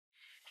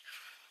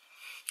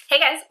Hey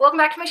guys, welcome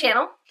back to my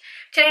channel.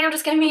 Today I'm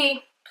just going to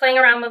be playing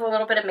around with a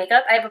little bit of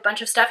makeup. I have a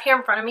bunch of stuff here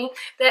in front of me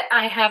that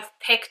I have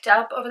picked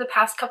up over the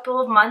past couple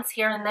of months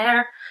here and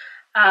there.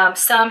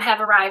 Some have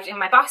arrived in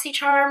my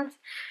BoxyCharm,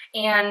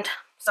 and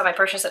some I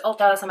purchased at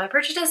Ulta, some I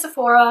purchased at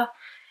Sephora,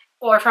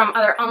 or from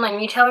other online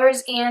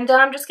retailers, and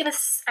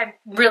I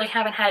really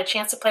haven't had a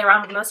chance to play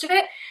around with most of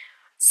it.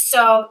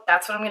 So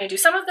that's what I'm going to do.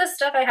 Some of this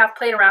stuff I have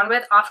played around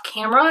with off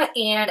camera,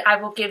 and I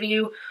will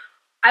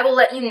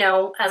let you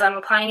know as I'm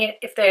applying it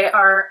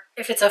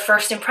if it's a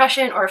first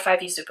impression or if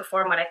I've used it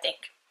before and what I think.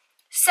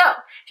 So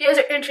if you guys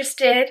are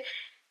interested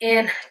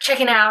in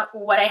checking out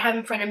what I have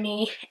in front of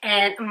me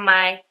and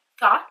my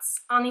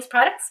thoughts on these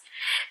products,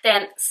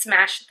 then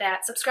smash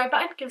that subscribe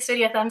button, give this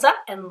video a thumbs up,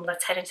 and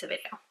let's head into the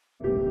video.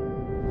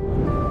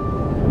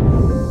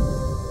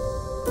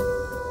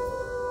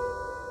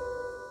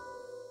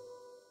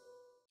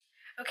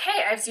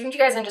 Okay, I've zoomed you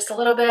guys in just a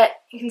little bit.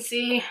 You can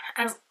see,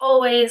 as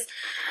always,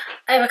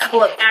 I have a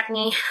couple of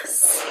acne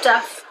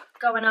stuff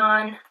going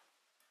on,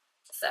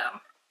 so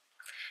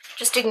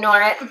just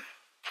ignore it.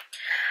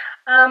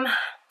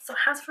 So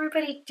how's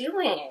everybody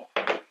doing?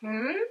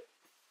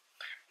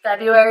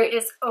 February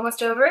is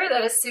almost over.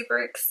 That is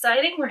super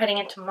exciting. We're heading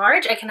into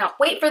March. I cannot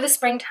wait for the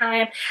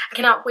springtime. I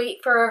cannot wait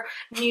for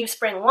new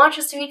spring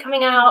launches to be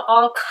coming out,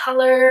 all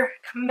color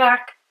coming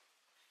back.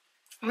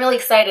 I'm really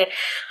excited.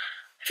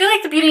 I feel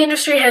like the beauty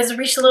industry has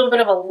reached a little bit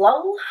of a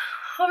lull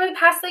over the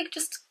past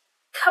just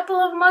couple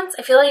of months.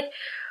 I feel like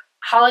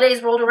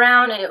holidays rolled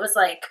around and it was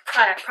like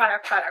product,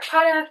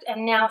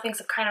 and now things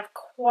have kind of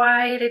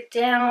quieted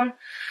down,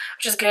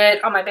 which is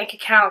good on my bank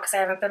account because I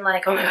haven't been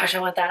like, oh my gosh, I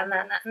want that and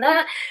that and that and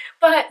that.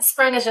 But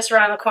spring is just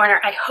around the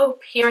corner. I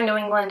hope here in New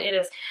England it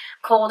is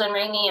cold and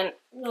rainy, and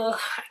I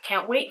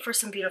can't wait for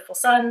some beautiful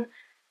sun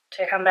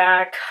to come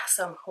back.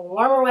 Some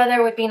warmer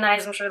weather would be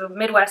nice. I'm sure the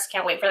Midwest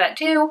can't wait for that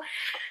too.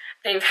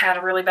 They've had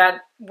a really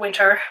bad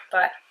winter,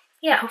 but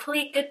yeah,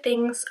 hopefully good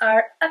things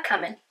are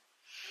a-coming.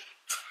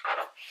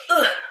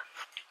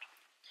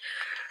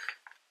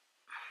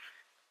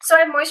 So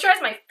I've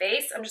moisturized my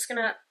face. I'm just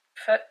gonna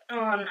put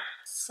on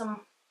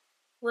some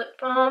lip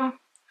balm.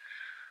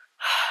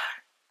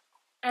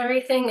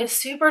 Everything is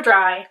super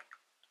dry.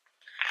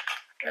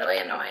 Really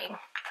annoying.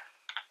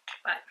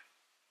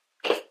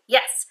 But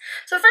yes.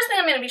 So the first thing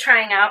I'm going to be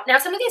trying out, now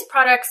some of these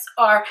products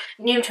are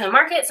new to the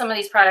market, some of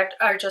these products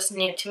are just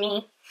new to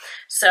me.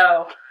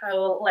 So I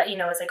will let you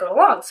know as I go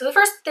along. So the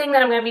first thing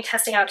that I'm going to be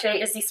testing out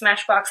today is the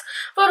SMASHBOX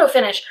Photo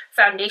Finish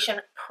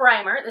Foundation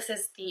Primer. This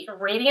is the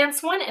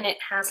Radiance one, and it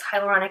has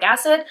hyaluronic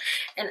acid.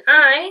 And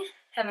I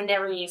have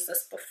never used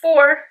this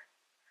before.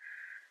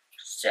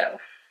 So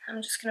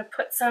I'm just going to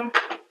put some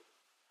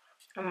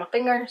on my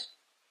fingers.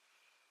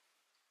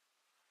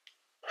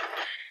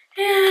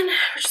 And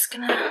we're just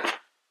going to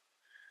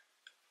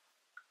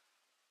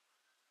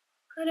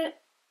put it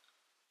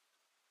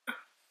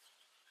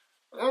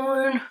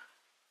on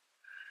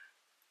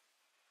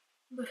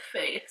the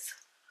face.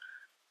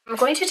 I'm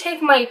going to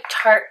take my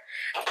Tarte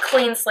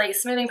Clean Slate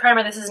Smoothing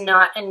Primer. This is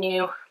not a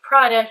new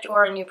product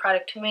or a new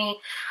product to me.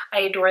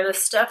 I adore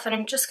this stuff, and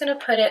I'm just going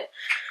to put it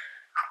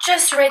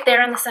just right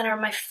there in the center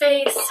of my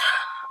face,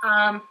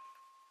 where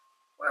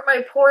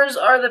my pores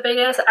are the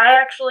biggest. I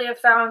actually have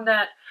found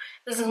that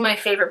this is my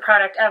favorite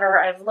product ever.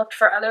 I've looked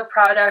for other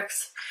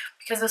products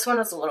because this one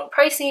is a little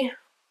pricey,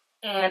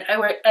 and I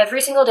wear it every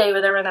single day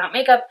with or without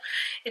makeup.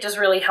 It just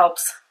really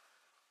helps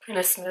kind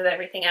of smooth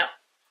everything out,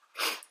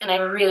 and I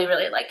really,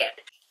 really like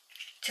it.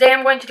 Today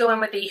I'm going to go in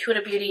with the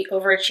Huda Beauty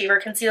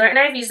Overachiever Concealer, and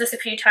I've used this a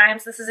few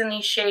times. This is in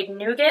the shade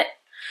Nougat,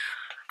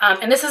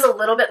 and this is a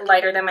little bit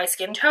lighter than my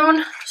skin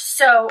tone,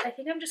 so I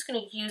think I'm just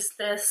going to use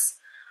this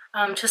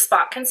to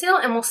spot conceal,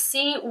 and we'll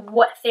see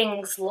what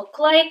things look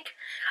like,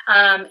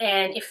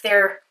 and if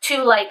they're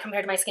too light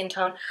compared to my skin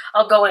tone,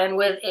 I'll go in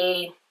with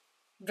a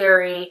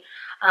very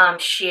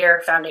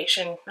sheer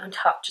foundation on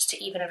top just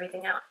to even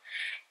everything out.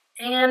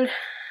 And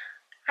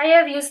I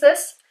have used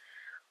this.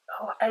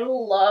 Oh, I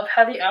love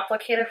how the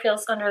applicator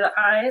feels under the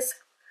eyes.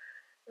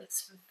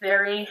 It's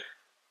very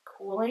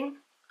cooling.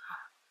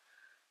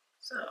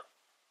 So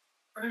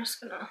we're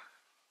just gonna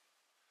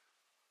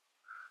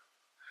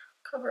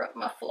cover up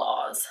my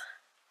flaws.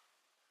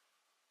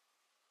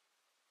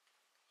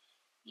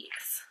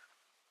 Yes,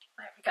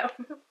 there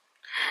we go.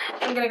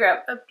 I'm gonna grab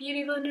a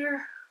beauty blender.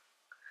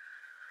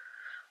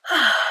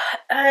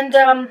 And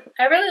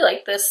I really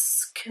like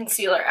this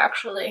concealer,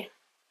 actually.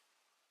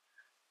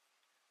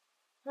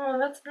 Oh,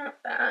 that's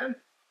not bad.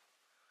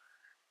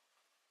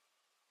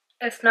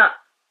 It's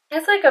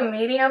like a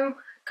medium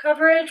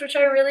coverage, which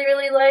I really,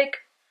 really like.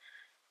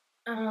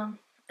 And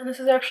this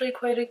is actually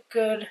quite a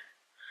good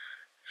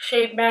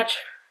shade match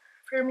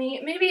for me.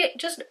 Maybe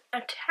just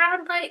a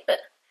tad light,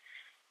 but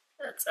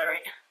that's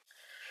alright.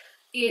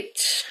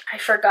 I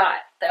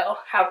forgot, though,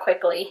 how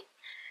quickly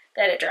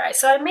that it dries.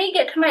 So I may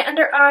get to my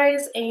under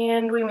eyes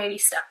and we may be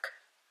stuck.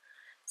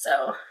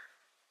 So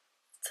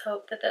let's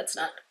hope that that's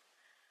not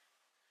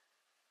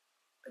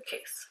the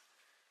case.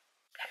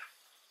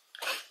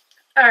 Okay.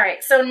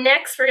 Alright, so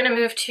next we're going to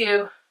move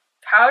to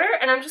powder,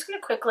 and I'm just going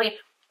to quickly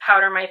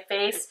powder my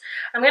face.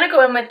 I'm going to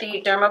go in with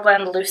the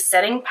Dermablend Loose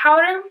Setting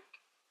Powder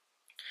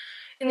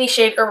in the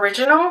shade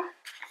Original.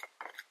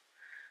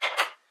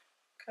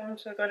 Okay,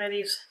 so going to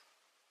these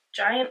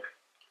giant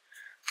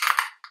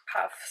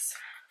puffs.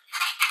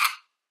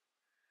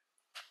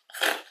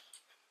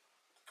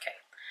 Okay,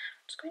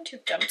 I'm just going to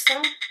dump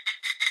some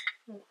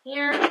in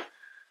here.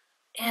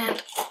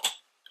 And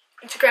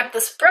to grab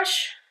this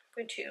brush,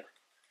 I'm going to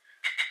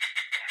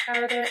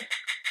powder it.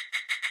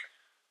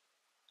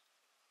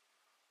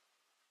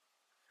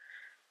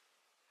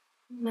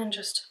 And then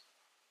just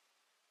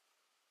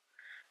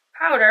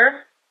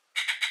powder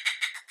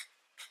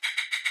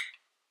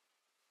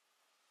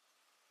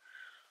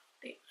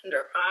the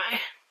under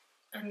eye.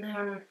 And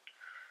then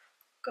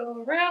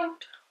go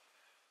around.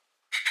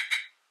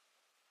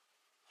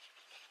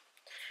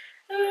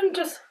 And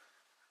just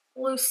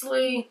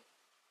loosely,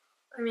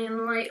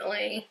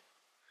 lightly,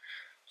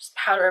 just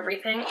powder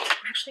everything.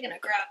 I'm actually gonna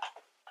grab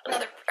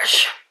another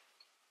brush.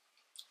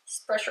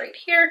 This brush right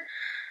here,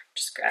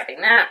 just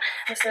grabbing that.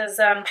 This is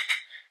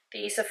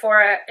the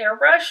Sephora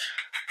Airbrush,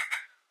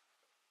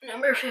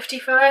 number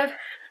 55.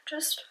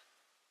 Just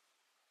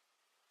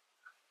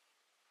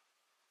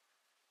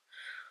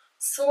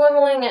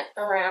swiveling it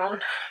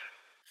around.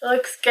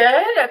 Looks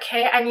good.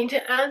 Okay, I need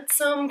to add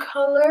some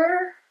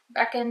color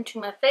back into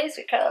my face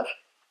because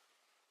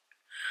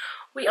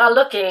we are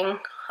looking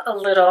a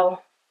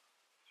little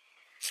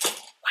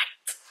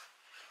white.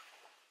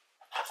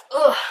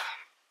 Ugh.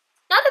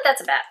 Not that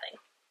that's a bad thing.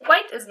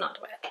 White is not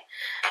a bad thing.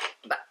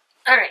 But,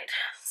 alright.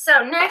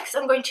 So next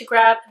I'm going to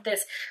grab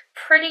this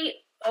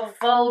Pretty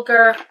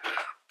Vulgar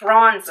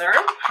bronzer.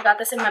 I got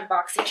this in my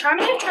boxy charm.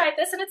 I tried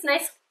this and it's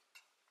nice.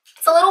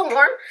 It's a little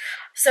warm,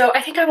 so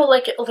I think I will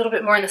like it a little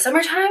bit more in the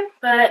summertime,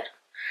 but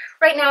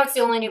right now it's the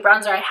only new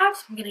bronzer I have,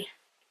 so I'm going to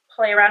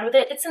play around with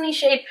it. It's in the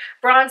shade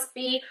Bronze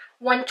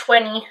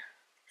B120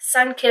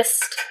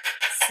 Sun-Kissed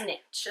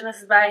Snitch, and this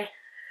is by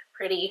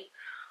Pretty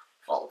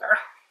Vulgar.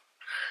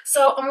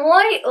 So I'm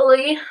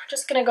lightly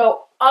just going to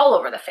go all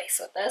over the face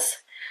with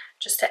this,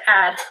 just to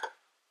add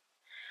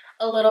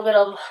a little bit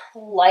of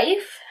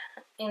life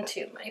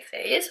into my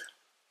face,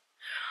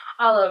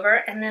 all over,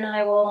 and then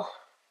I will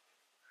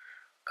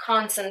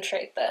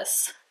concentrate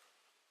this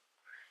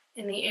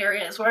in the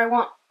areas where I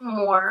want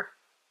more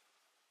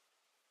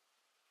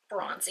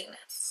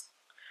bronziness.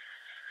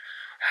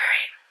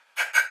 Alright.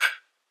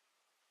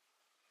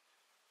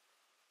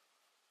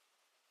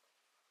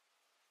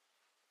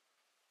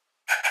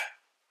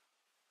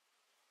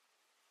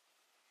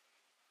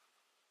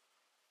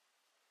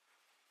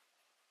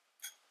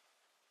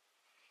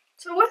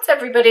 So what's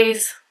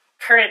everybody's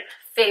current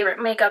favorite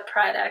makeup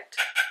product?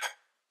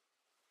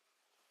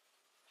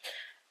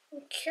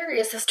 I'm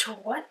curious as to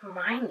what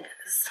mine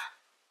is.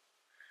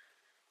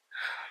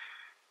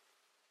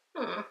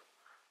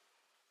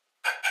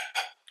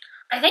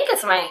 I think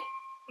it's my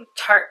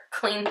Tarte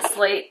Clean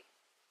Slate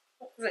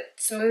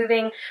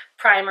Smoothing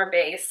Primer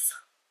Base.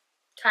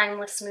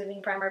 Timeless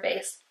Smoothing Primer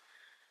Base.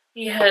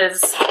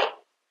 Because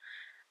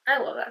I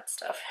love that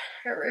stuff.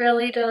 It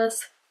really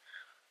does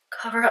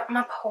cover up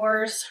my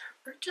pores.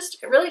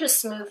 It really just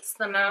smooths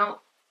them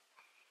out.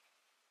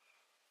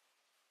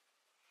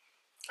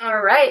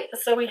 Alright,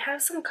 so we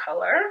have some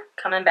color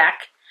coming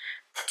back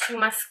to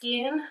my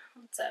skin.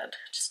 Let's add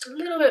just a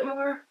little bit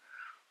more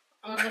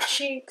on the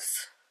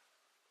cheeks.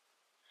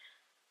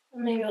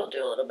 Maybe we'll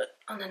do a little bit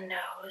on the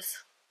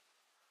nose.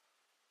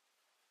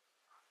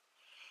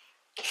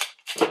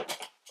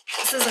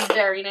 This is a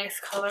very nice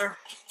color.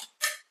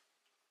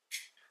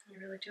 I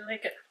really do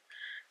like it.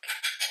 Okay,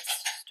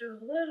 let's just do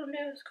a little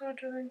nose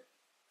contouring.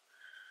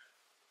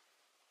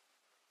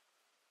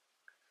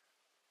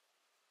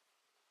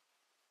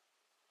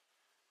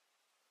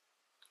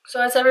 So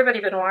has everybody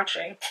been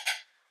watching?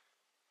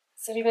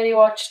 Has anybody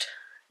watched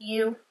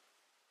You?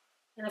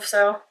 And if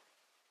so,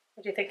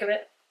 what do you think of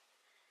it?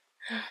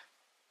 I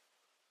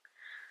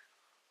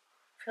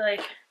feel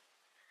like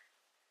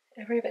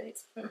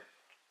everybody's been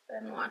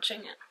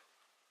watching it.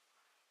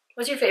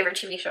 What's your favorite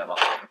TV show of all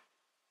time?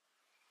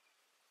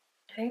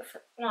 I think,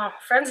 well,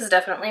 Friends is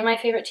definitely my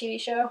favorite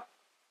TV show,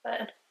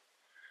 but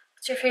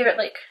what's your favorite,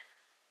 like,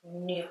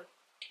 new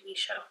TV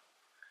show?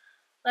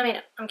 Let me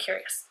know. I'm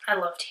curious. I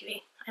love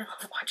TV. I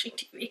love watching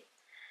TV.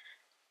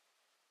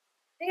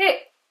 Okay,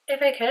 if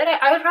I could,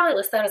 I would probably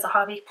list that as a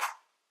hobby.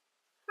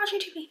 Watching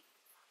TV.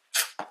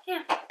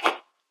 Yeah.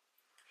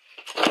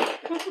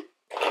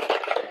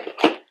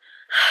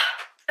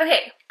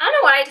 Okay, I don't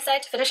know why I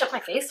decided to finish up my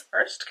face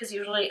first, because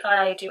usually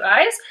I do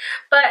eyes,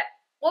 but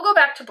we'll go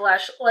back to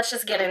blush. Let's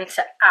just get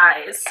into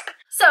eyes.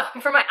 So,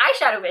 for my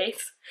eyeshadow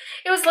base,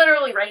 it was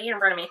literally right here in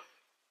front of me.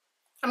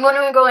 I'm going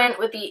to go in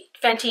with the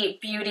Fenty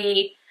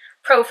Beauty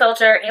Pro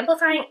Filter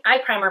Amplifying Eye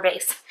Primer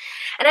Base.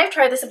 And I've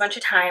tried this a bunch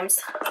of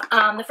times.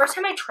 The first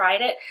time I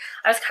tried it,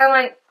 I was kind of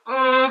like,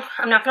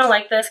 I'm not going to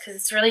like this because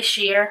it's really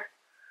sheer.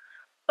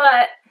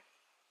 But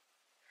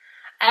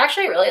I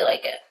actually really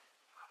like it.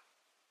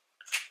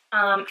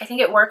 I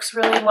think it works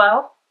really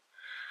well.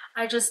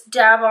 I just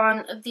dab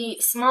on the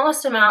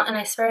smallest amount and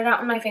I spread it out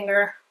with my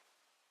finger.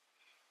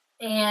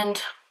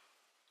 and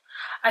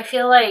I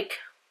feel like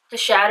the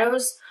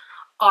shadows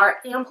are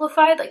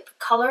amplified, like the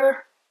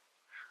color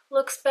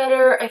looks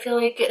better. I feel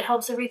like it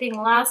helps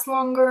everything last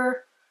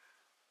longer,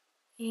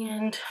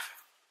 and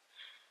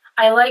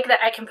I like that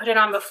I can put it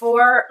on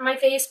before my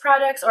face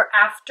products or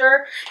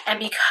after, and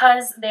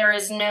because there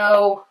is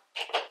no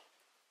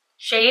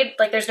shade,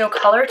 like there's no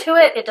color to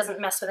it, it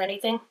doesn't mess with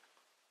anything.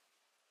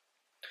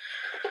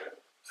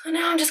 So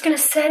now I'm just gonna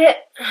set it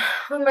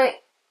with my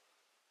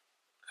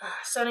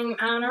setting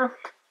powder,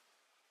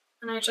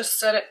 and I just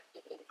set it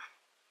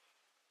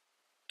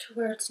to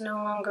where it's no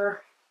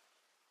longer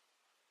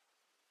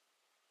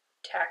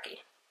tacky.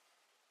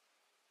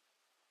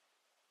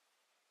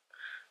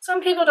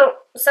 Some people don't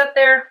set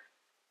their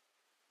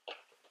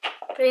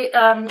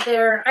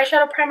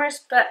eyeshadow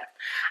primers, but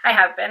I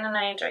have been, and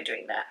I enjoy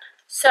doing that.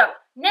 So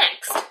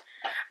next,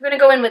 I'm going to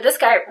go in with this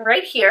guy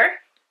right here,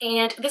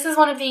 and this is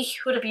one of the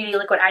Huda Beauty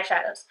liquid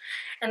eyeshadows,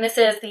 and this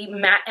is the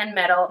Matte and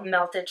Metal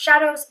Melted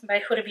Shadows by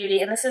Huda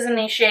Beauty, and this is in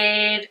the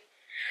shade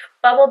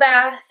Bubble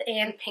Bath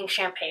and Pink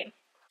Champagne.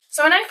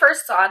 So when I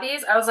first saw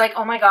these, I was like,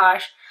 oh my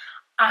gosh,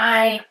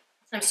 I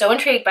am so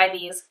intrigued by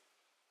these,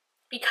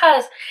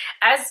 because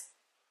as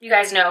you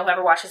guys know,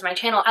 whoever watches my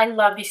channel, I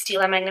love these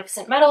Stila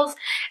Magnificent Metals,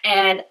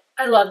 and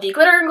I love the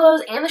glitter and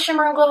glows and the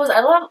shimmer and glows.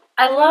 I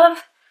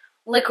love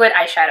liquid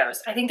eyeshadows.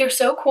 I think they're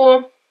so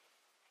cool,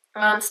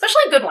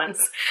 especially good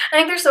ones. I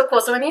think they're so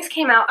cool. So when these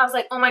came out, I was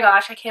like, oh my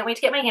gosh, I can't wait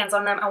to get my hands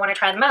on them. I want to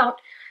try them out.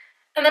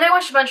 And then I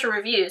watched a bunch of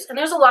reviews, and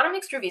there's a lot of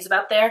mixed reviews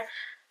about there.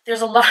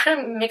 There's a lot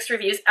of mixed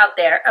reviews out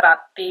there about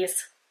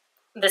this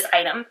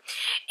item,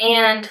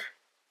 and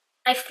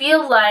I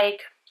feel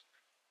like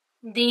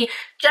the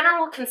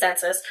general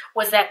consensus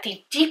was that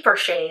the deeper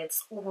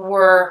shades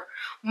were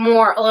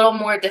a little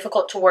more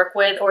difficult to work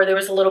with, or there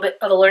was a little bit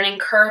of a learning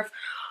curve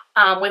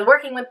with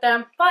working with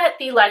them, but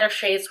the lighter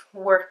shades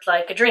worked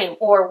like a dream,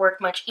 or worked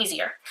much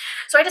easier.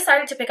 So I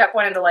decided to pick up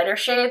one of the lighter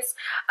shades.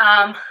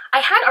 I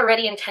had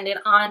already intended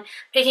on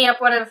picking up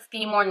one of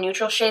the more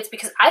neutral shades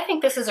because I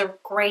think this is a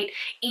great,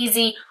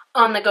 easy,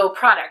 on-the-go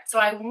product. So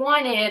I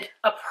wanted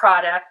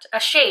a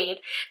shade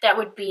that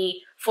would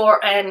be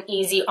for an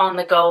easy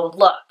on-the-go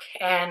look.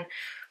 And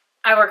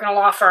I work in a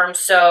law firm,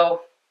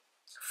 so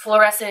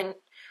fluorescent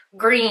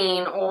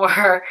green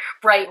or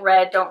bright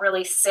red don't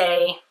really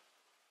say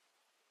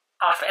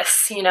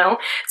office, you know?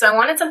 So I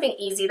wanted something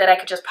easy that I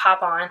could just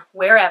pop on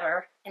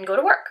wherever and go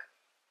to work.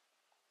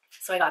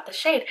 So I got this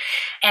shade,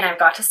 and I've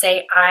got to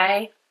say,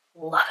 I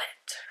love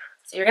it.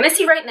 So you're gonna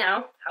see right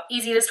now how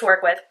easy it is to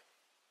work with,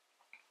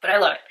 but I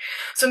love it.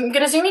 So I'm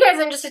gonna zoom you guys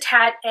in just a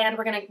tad, and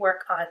we're gonna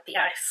work on the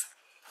eyes.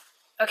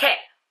 Okay,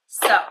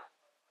 so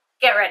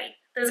get ready.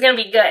 This is gonna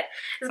be good.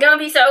 It's gonna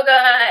be so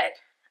good.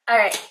 All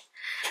right,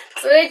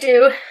 so what I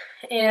do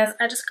is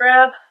I just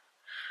grab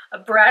a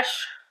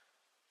brush,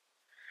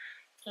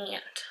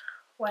 and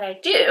what I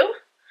do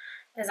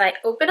is I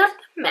open up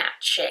the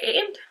matte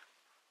shade,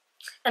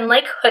 and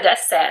like Huda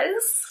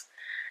says,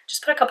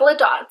 just put a couple of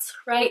dots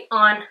right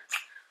on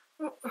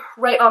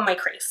my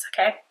crease,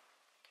 okay?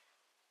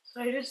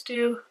 So I just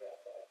do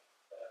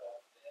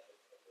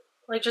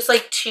just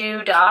like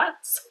 2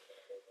 dots,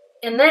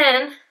 and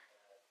then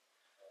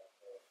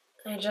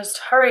I just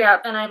hurry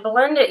up and I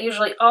blend it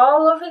usually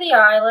all over the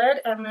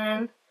eyelid and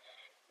then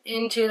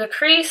into the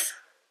crease,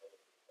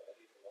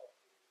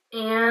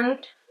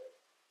 and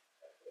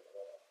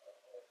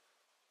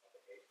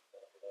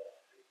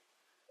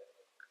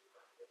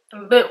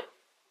boom,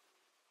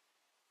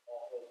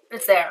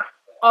 it's there,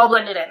 all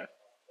blended in.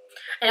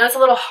 I know it's a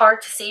little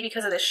hard to see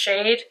because of the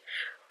shade,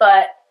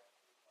 but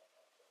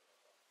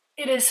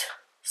it is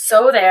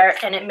so there,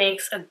 and it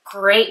makes a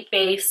great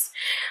base.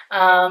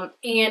 And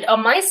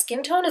on my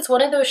skin tone, it's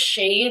one of those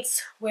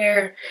shades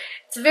where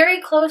it's very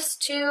close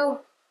to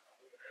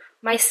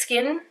my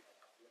skin,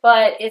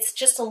 but it's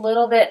just a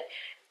little bit,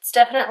 it's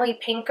definitely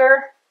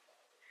pinker,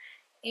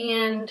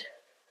 and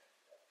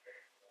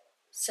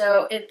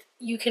so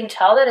you can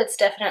tell that it's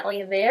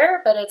definitely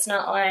there, but it's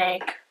not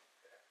like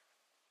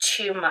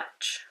too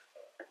much.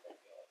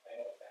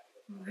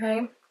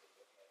 Okay.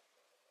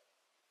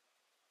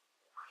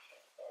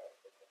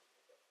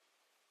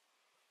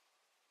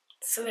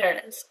 So there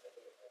it is.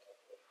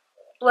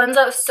 Blends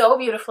out so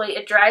beautifully.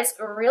 It dries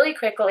really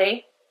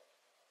quickly.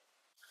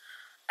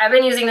 I've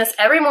been using this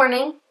every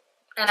morning,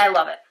 and I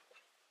love it.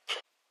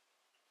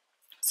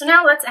 So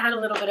now let's add a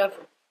little bit of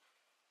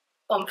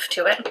oomph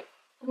to it.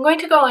 I'm going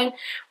to go in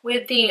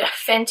with the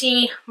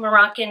Fenty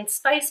Moroccan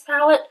Spice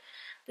palette.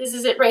 This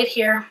is it right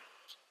here.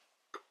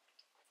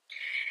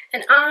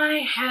 And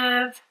I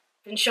have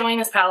been showing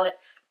this palette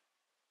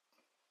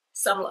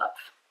some love.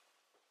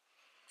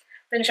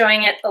 Been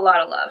showing it a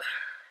lot of love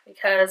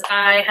because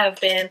I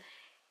have been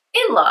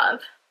in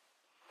love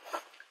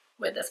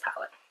with this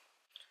palette.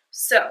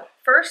 So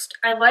first,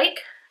 I like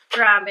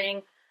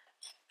grabbing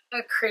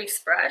a crease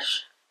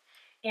brush,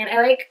 and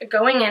I like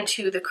going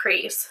into the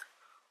crease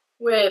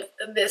with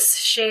this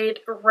shade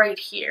right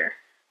here.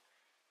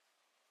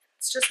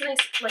 It's just nice,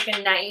 like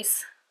a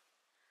nice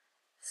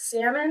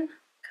salmon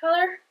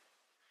color.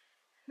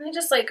 And I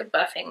just like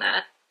buffing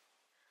that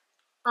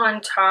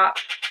on top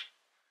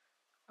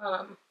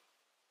of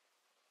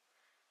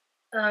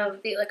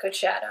the liquid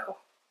shadow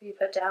you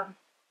put down.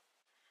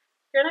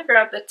 You're gonna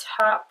grab the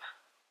top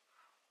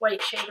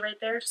white shade right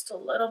there, just a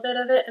little bit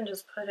of it, and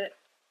just put it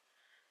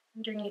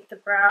underneath the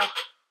brow to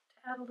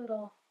add a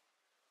little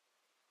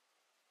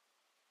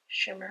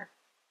shimmer.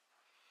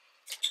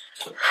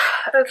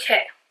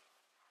 Okay,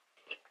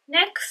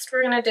 next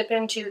we're gonna dip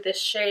into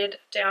this shade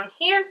down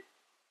here,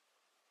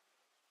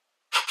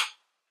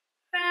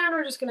 and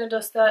we're just gonna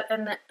dust that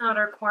in the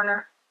outer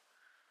corner.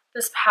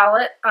 This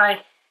palette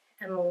I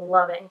am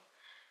loving.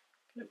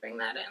 I'm gonna bring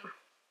that in.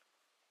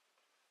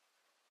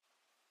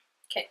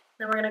 Okay,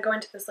 then we're gonna go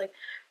into this like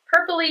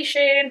purpley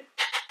shade.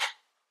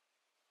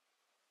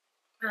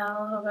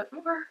 A little bit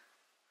more,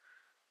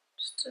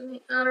 just in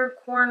the outer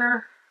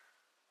corner.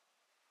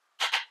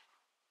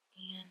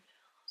 And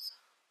also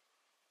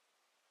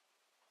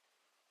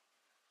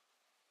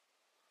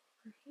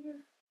over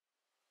here.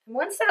 And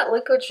once that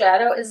liquid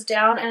shadow is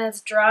down and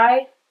it's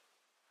dry,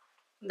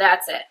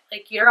 that's it.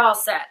 Like, you're all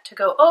set to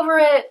go over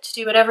it, to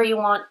do whatever you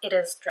want. It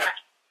is dry.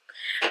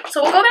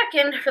 So we'll go back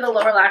in for the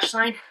lower lash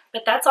line,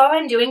 but that's all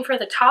I'm doing for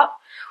the top.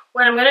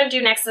 What I'm going to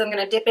do next is I'm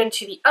going to dip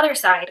into the other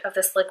side of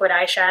this liquid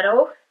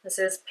eyeshadow. This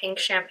is Pink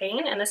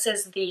Champagne, and this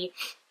is the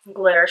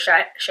glitter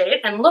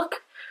shade. And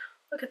look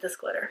at this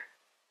glitter.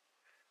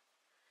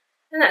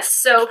 Isn't that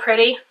so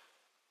pretty?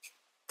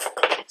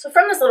 So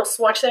from this little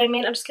swatch that I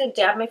made, I'm just going to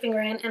dab my finger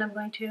in, and I'm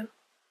going to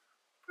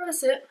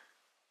press it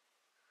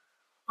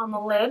on the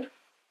lid,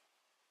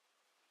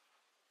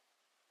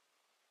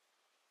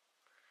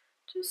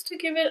 just to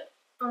give it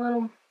a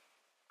little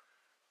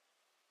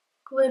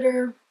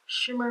glitter,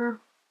 shimmer,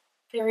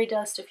 fairy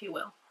dust, if you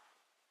will.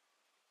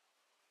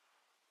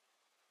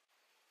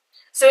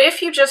 So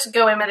if you just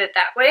go in with it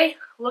that way,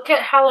 look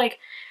at how, like,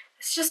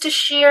 it's just a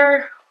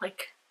sheer,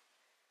 like,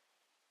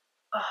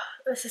 oh,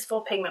 this is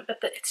full pigment, but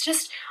it's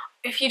just,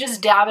 if you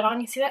just dab it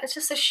on, you see that? It's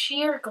just a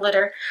sheer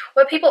glitter.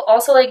 What people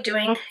also like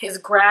doing is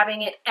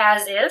grabbing it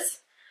as is.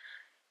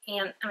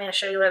 And I'm going to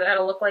show you what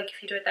that'll look like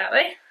if you do it that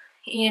way.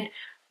 And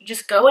you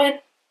just go in.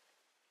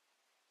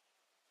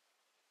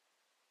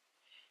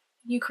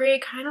 You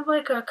create kind of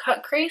like a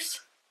cut crease.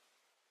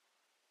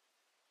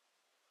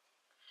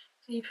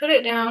 So you put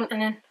it down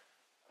and then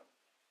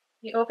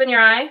you open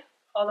your eye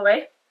all the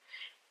way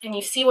and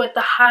you see what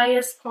the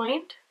highest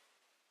point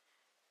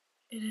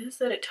it is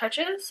that it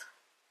touches.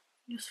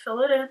 Just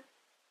fill it in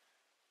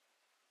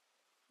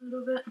a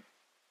little bit.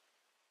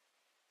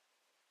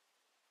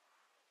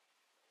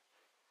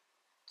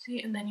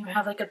 See, and then you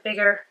have like a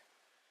bigger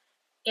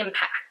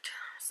impact.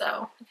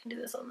 So I can do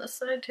this on this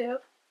side too.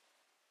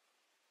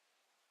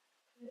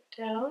 Put it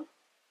down.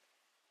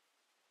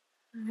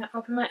 I'm gonna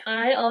open my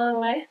eye all the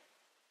way.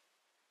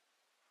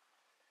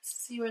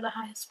 See where the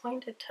highest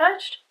point it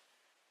touched.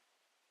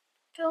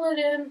 Fill it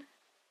in.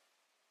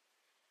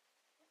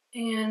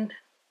 And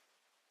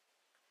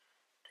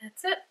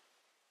that's it.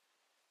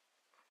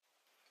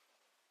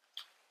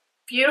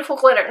 Beautiful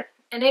glitter.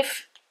 And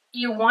if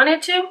you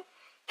wanted to,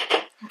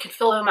 you can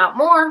fill them out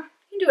more. You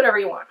can do whatever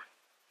you want.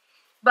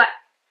 But,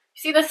 you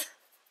see this?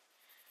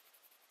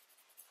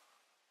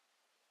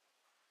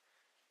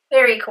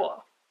 Very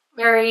cool.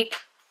 Very,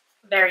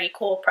 very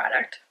cool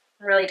product.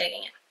 I'm really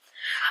digging it.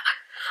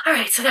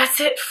 Alright, so that's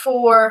it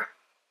for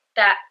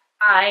that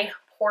eye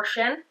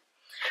portion.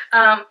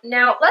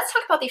 Now, let's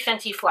talk about the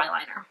Fenty Fly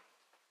Liner.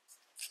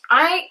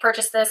 I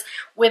purchased this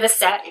with a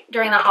set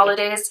during the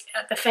holidays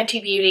at the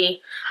Fenty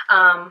Beauty,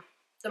 the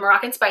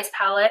Moroccan Spice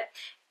palette.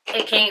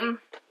 It came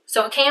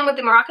with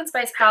the Moroccan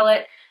Spice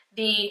palette,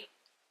 the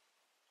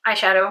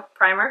eyeshadow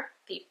primer,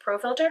 the Pro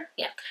Filter,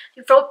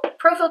 the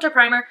Pro Filter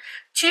primer,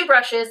 2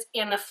 brushes,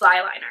 and the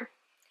fly liner.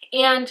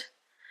 And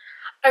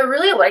I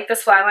really like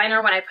this fly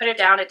liner. When I put it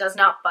down, it does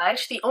not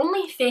budge. The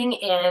only thing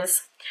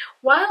is,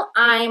 while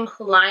I'm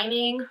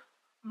lining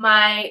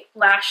my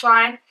lash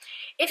line,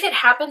 if it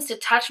happens to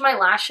touch my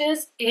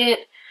lashes,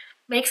 it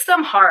makes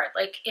them hard.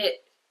 Like, I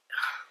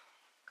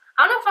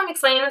don't know if I'm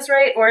explaining this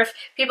right or if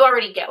people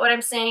already get what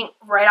I'm saying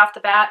right off the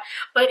bat,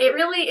 but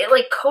it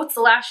like coats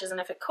the lashes, and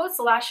if it coats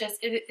the lashes,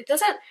 it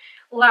doesn't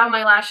allow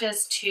my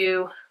lashes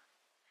to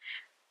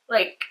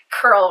like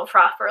curl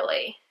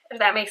properly, if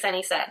that makes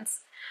any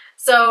sense.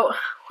 So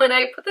when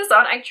I put this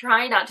on, I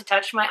try not to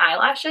touch my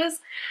eyelashes,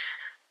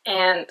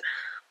 and it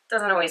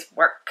doesn't always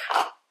work.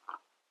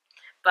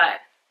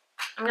 But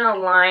I'm gonna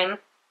line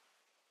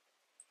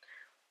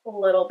a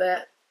little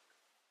bit.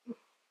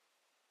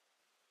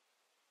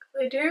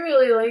 I do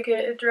really like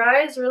it. It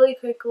dries really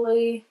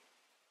quickly,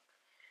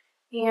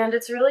 and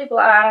it's really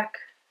black,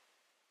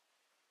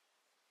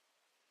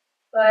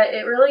 but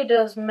it really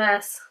does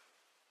mess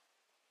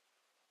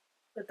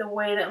with the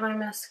way that my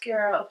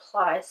mascara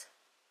applies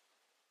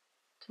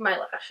to my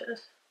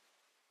lashes.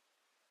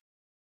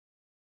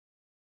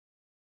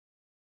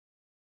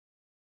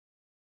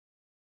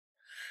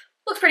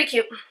 Looks pretty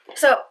cute.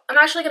 So I'm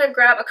actually going to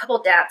grab a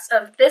couple dabs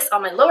of this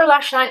on my lower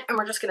lash line, and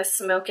we're just going to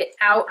smoke it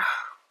out.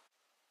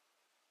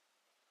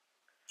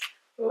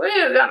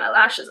 Ooh, got my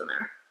lashes in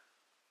there.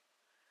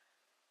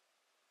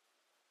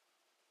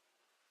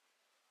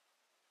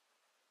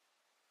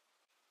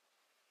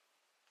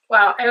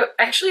 Wow, I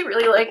actually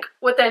really like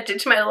what that did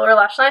to my lower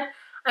lash line.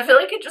 I feel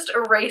like it just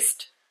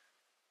erased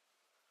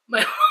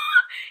my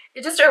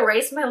it just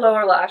erased my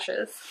lower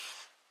lashes.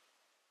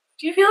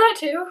 Do you feel that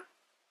too?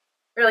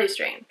 Really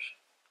strange.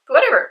 But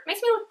whatever,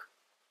 makes me look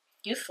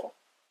youthful.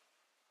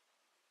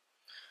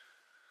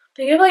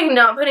 Think of like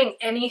not putting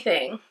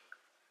anything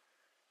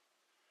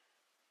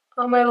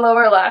on my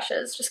lower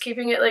lashes, just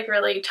keeping it like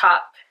really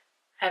top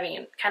heavy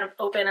and kind of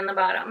open in the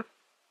bottom. What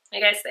do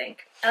you guys think?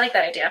 I like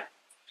that idea.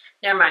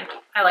 Never mind,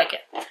 I like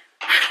it.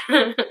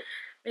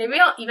 Maybe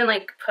I'll even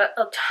like put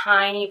a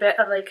tiny bit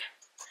of like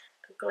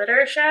the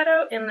glitter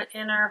shadow in the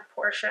inner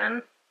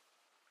portion.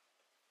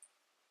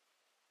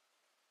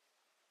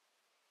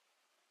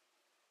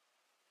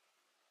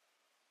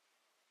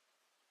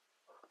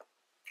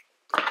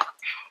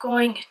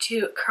 Going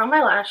to curl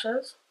my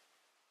lashes.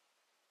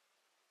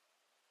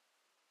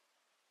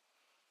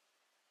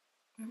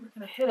 And we're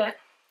gonna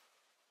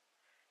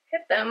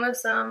hit them with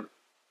some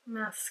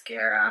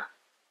mascara.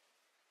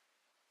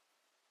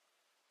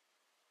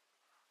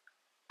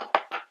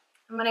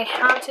 And what I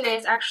have today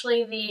is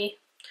actually the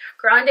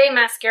Grande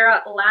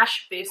Mascara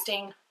Lash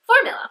Boosting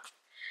Formula.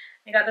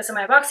 I got this in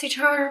my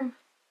BoxyCharm,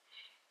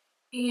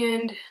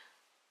 and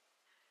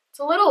it's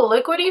a little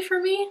liquidy for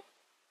me,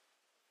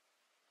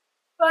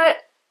 but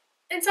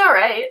it's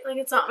alright. Like,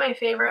 it's not my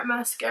favorite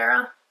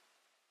mascara.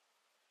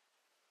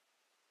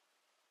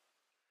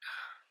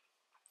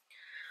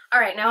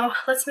 Alright, now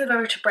let's move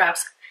over to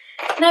brows.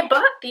 And I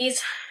bought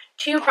these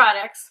two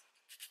products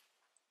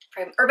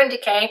from Urban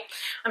Decay.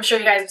 I'm sure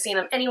you guys have seen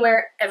them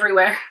anywhere,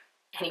 everywhere,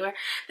 anywhere.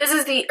 This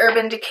is the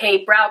Urban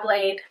Decay Brow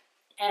Blade,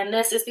 and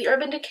this is the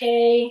Urban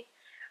Decay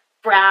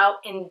Brow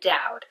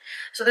Endowed.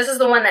 So this is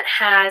the one that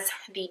has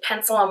the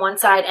pencil on one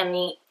side and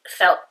the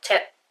felt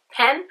tip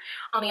pen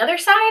on the other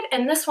side,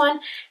 and this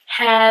one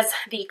has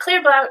the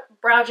clear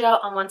brow gel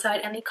on one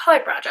side and the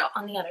colored brow gel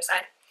on the other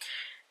side.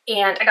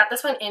 And I got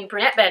this one in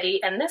Brunette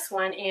Betty and this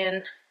one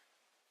in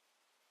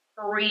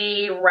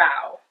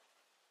Re-Row.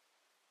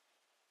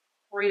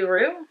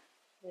 Re-Roo?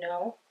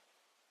 No.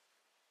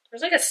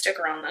 There's like a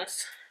sticker on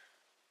this.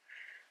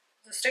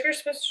 Is the sticker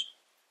supposed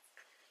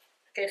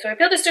to... Okay, so I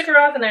peeled the sticker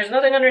off and there's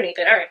nothing underneath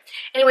it. Alright.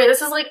 Anyway,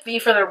 this is like the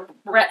for the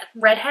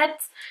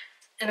redheads,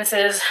 and this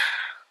is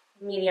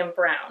medium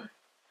brown.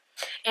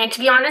 And to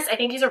be honest, I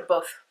think these are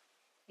both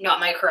not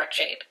my correct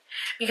shade,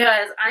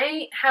 because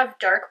I have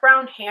dark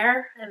brown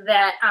hair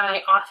that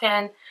I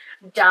often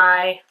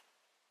dye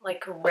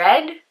like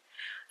red,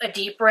 a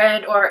deep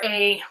red, or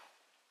a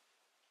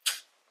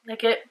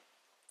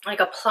like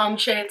a plum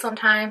shade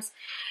sometimes,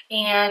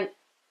 and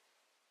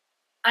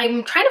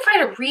I'm trying to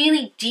find a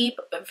really deep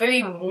but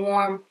very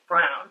warm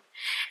brown.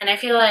 And I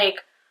feel like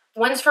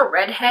ones for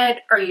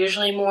redhead are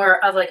usually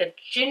more of like a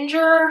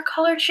ginger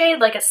colored shade,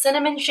 like a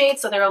cinnamon shade,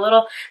 so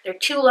they're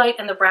too light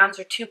and the browns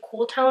are too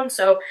cool toned.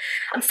 So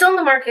I'm still in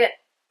the market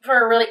for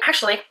a really,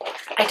 actually,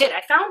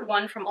 I found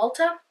one from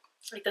Ulta,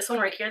 like this one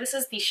right here. This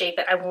is the shade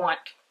that I want.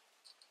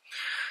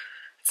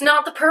 It's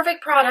not the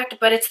perfect product,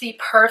 but it's the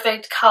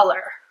perfect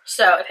color.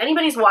 So if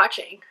anybody's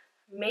watching,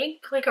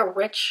 make like a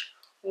rich,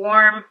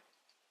 warm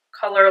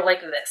color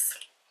like this,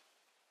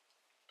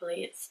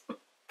 please.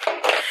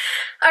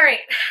 All right,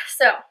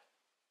 so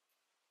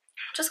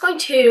just going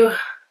to,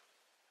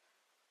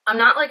 I'm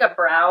not like a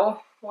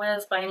brow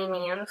whiz by any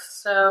means,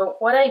 so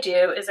what I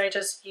do is I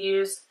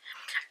use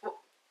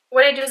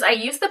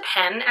the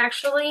pen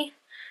actually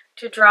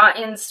to draw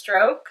in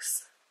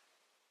strokes.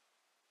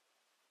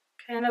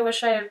 Kind of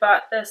wish I had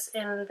bought this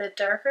in the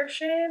darker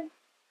shade.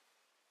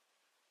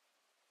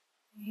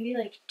 Maybe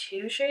like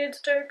 2 shades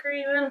darker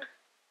even.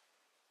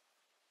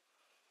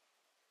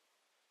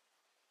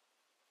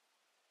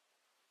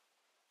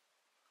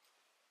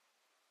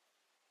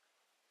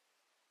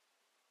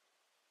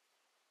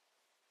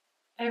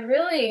 I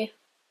really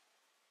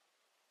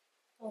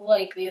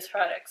like these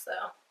products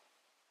though.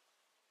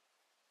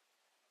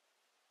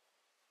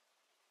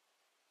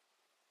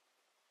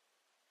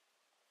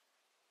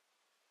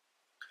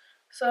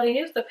 So I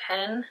use the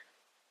pen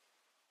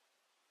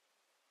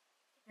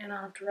and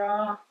I'll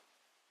draw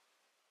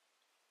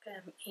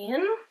them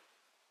in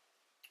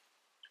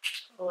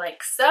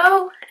like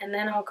so, and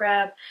then I'll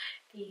grab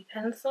the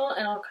pencil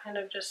and I'll kind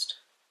of just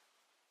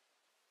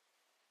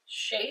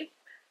shape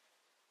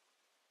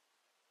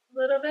a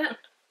little bit.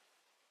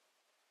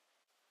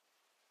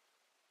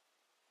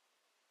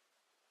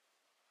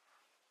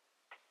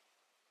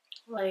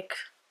 Like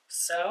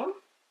so.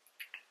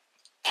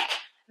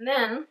 And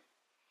then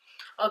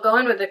I'll go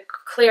in with the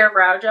clear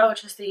brow gel,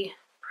 which is the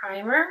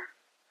primer,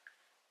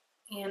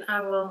 and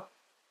I will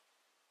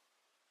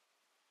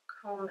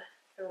comb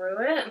through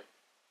it.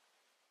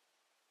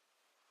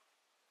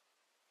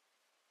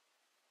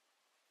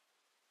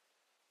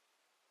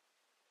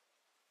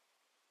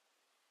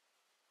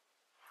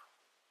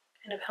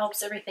 Kind of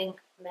helps everything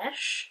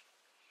mesh.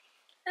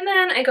 And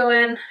then I go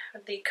in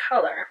with the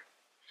color.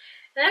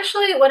 And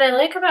actually what I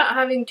like about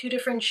having 2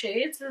 different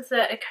shades is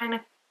that it kind of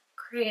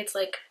creates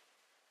like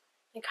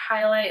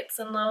highlights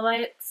and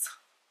lowlights,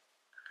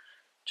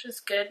 which is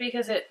good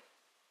because it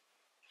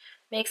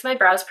makes my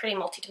brows pretty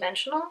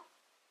multidimensional.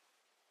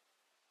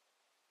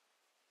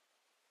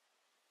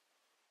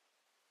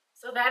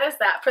 So that is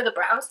that for the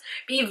brows.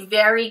 Be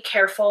very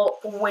careful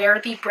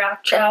where the brow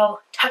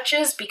gel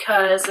touches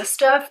because this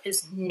stuff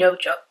is no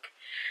joke.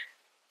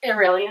 It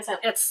really isn't.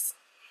 It's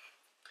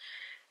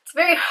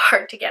very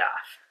hard to get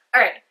off.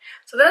 All right,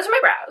 so those are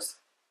my brows.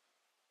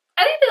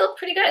 I think they look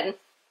pretty good.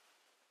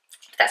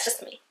 That's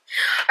just me.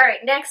 All right,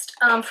 next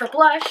for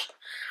blush,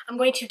 I'm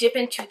going to dip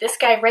into this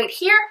guy right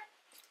here.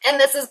 And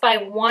this is by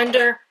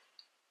Wander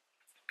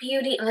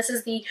Beauty. And this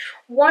is the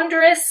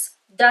Wondrous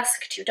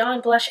Dusk to Dawn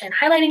Blush and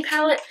Highlighting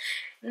Palette.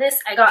 And this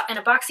I got in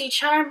a boxy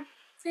charm.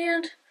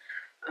 And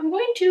I'm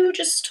going to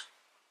just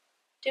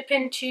dip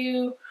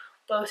into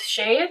both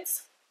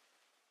shades.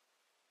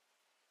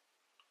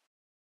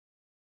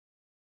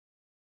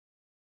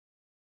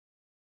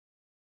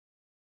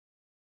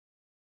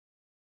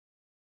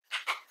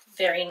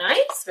 Very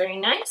nice, very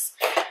nice.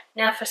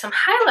 Now for some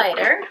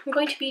highlighter, I'm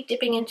going to be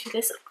dipping into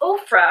this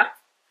Ofra.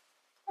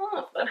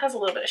 Oh, that has a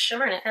little bit of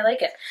shimmer in it. I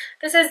like it.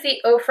 This is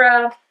the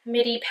Ofra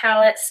Midi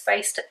Palette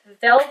Spiced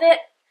Velvet.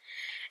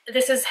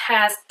 This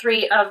has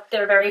 3 of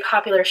their very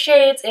popular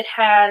shades. It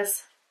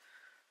has...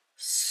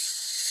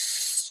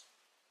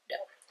 No,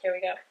 here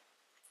we go.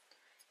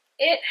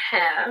 It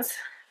has...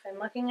 If I'm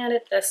looking at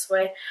it this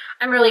way,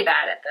 I'm really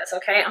bad at this,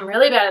 okay? I'm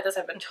really bad at this,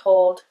 I've been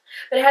told.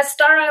 But it has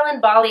Star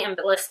Island, Bali, and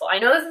Blissful. I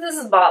know that this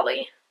is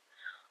Bali.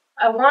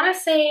 I want to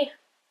say...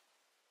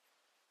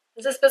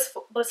 Is this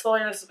Blissful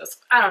or this is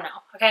Blissful? I don't know,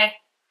 okay?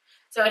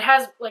 So it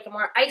has like a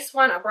more ice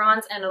one, a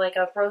bronze, and like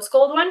a rose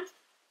gold one.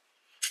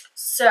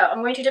 So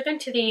I'm going to dip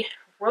into the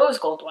rose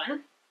gold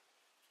one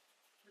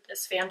with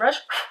this fan brush.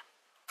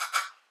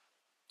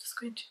 Just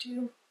going to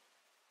do...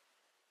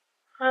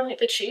 highlight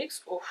the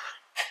cheeks. Oof.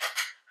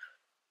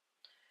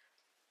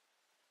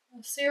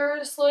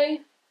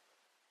 Seriously,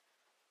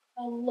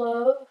 I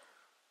love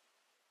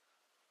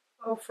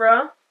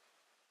Ofra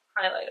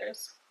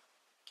highlighters.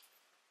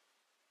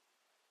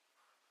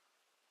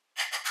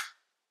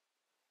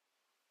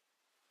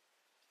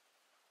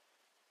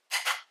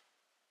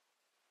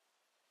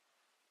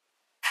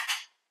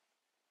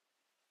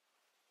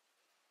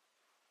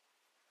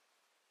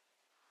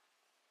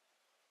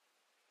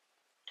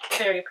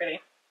 Very pretty.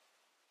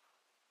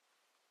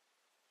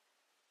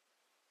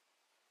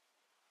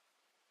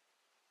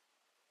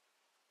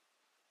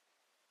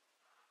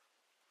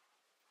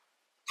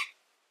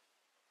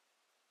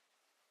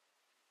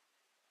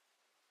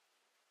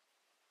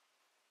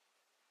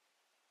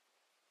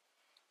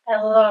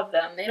 I love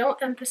them. They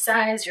don't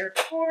emphasize your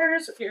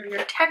pores,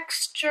 your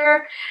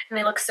texture, and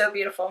they look so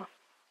beautiful.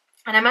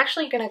 And I'm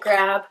actually going to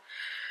grab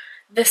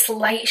this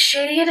light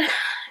shade,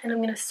 and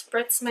I'm going to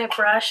spritz my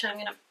brush, and I'm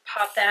going to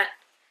pop that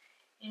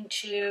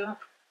into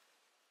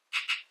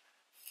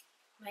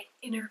my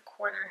inner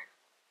corner.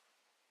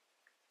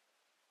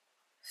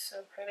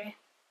 So pretty.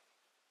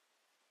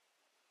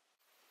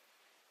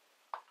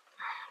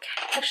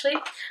 Okay, actually,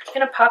 I'm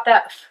going to pop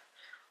that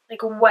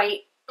like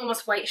white,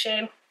 almost white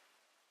shade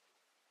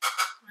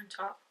on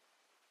top.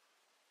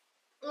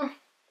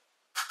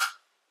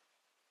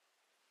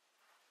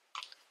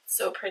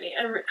 So pretty.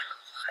 I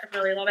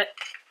really love it.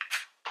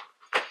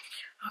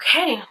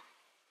 Okay.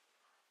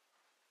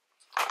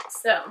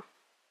 So,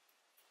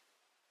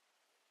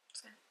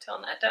 just gonna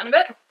tone that down a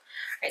bit.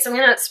 Alright, so I'm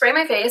gonna spray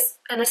my face,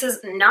 and this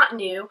is not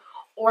new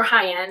or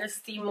high-end. This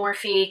is the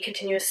Morphe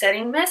Continuous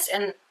Setting Mist,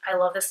 and I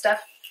love this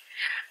stuff.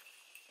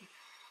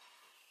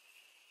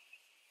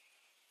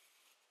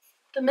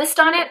 The mist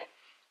on it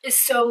is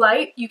so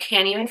light, you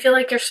can't even feel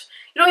like you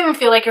don't even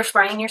feel like you're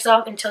spraying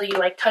yourself until you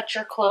like touch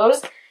your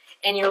clothes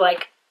and you're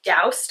like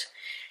doused.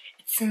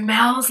 It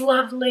smells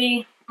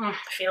lovely.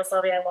 Feels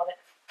lovely. I love it.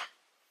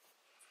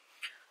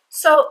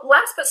 So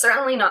last but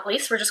certainly not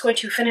least, we're just going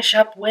to finish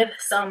up with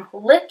some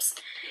lips,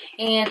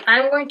 and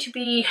I'm going to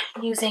be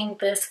using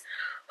this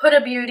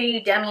Huda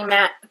Beauty Demi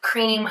Matte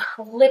Cream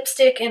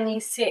Lipstick in the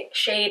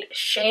shade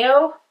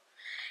Sheo.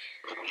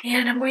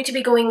 And I'm going to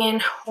be going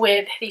in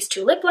with these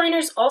 2 lip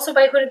liners, also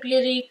by Huda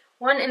Beauty,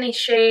 one in the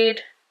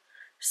shade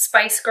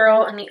Spice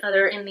Girl and the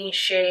other in the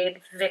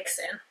shade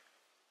Vixen.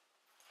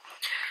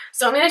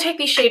 So I'm going to take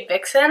the shade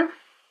Vixen,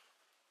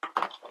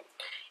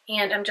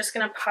 and I'm just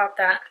going to pop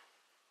that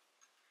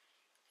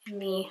in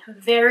the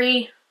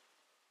very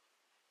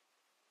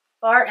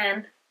far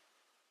end.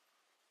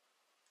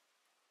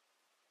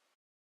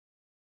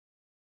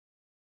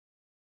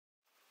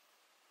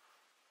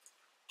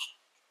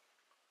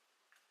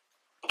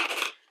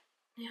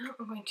 Now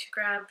I'm going to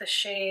grab the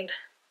shade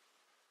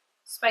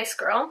Spice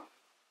Girl.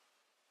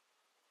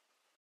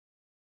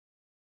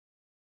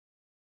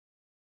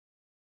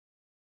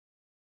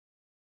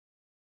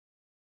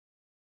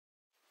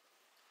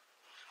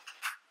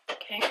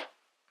 Okay.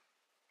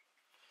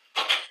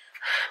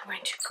 I'm going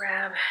to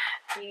grab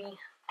the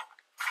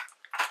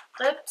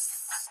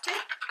lipstick.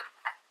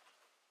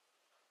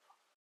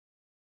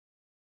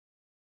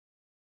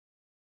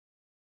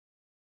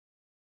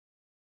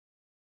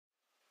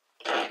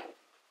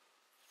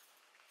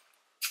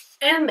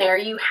 And there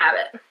you have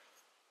it.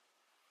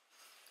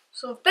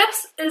 So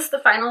this is the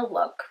final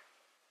look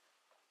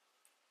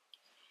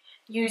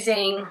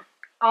using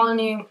all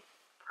new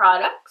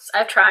products.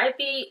 I've tried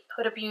the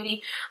Huda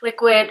Beauty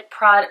liquid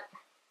product,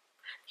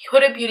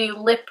 Huda Beauty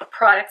lip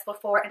products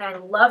before, and I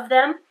love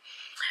them.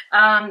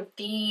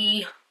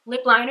 The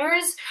lip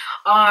liners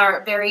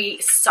are very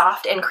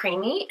soft and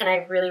creamy, and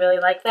I really, really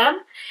like them.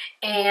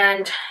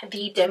 And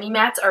the demi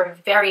mattes are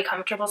very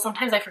comfortable.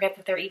 Sometimes I forget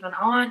that they're even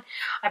on.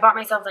 I bought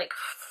myself like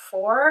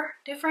 5,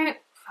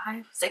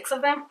 6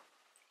 of them.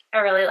 I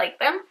really like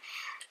them.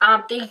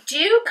 They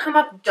do come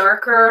up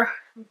darker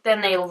than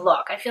they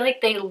look. I feel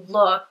like they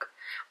look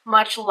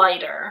much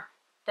lighter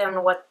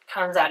than what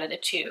comes out of the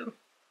tube.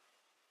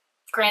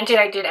 Granted,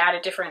 I did add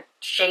a different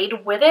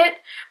shade with it,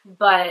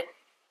 but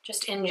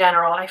just in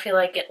general, I feel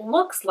like it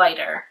looks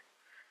lighter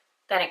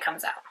than it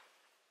comes out.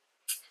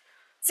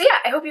 So yeah,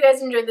 I hope you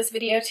guys enjoyed this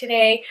video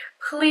today.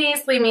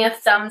 Please leave me a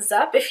thumbs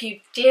up. If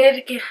you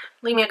did,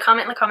 leave me a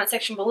comment in the comment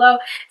section below.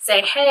 Say,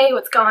 hey,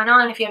 what's going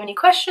on? If you have any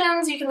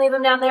questions, you can leave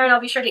them down there and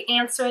I'll be sure to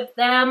answer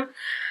them.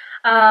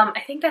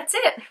 I think that's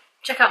it.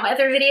 Check out my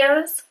other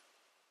videos.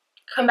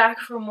 Come back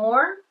for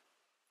more.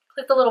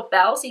 Click the little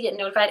bell so you get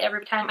notified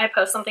every time I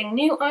post something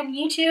new on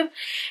YouTube.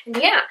 And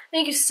yeah,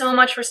 thank you so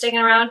much for sticking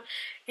around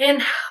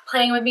and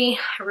playing with me.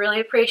 I really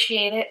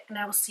appreciate it. And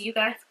I will see you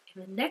guys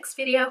in the next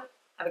video.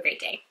 Have a great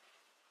day.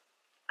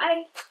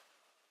 Bye.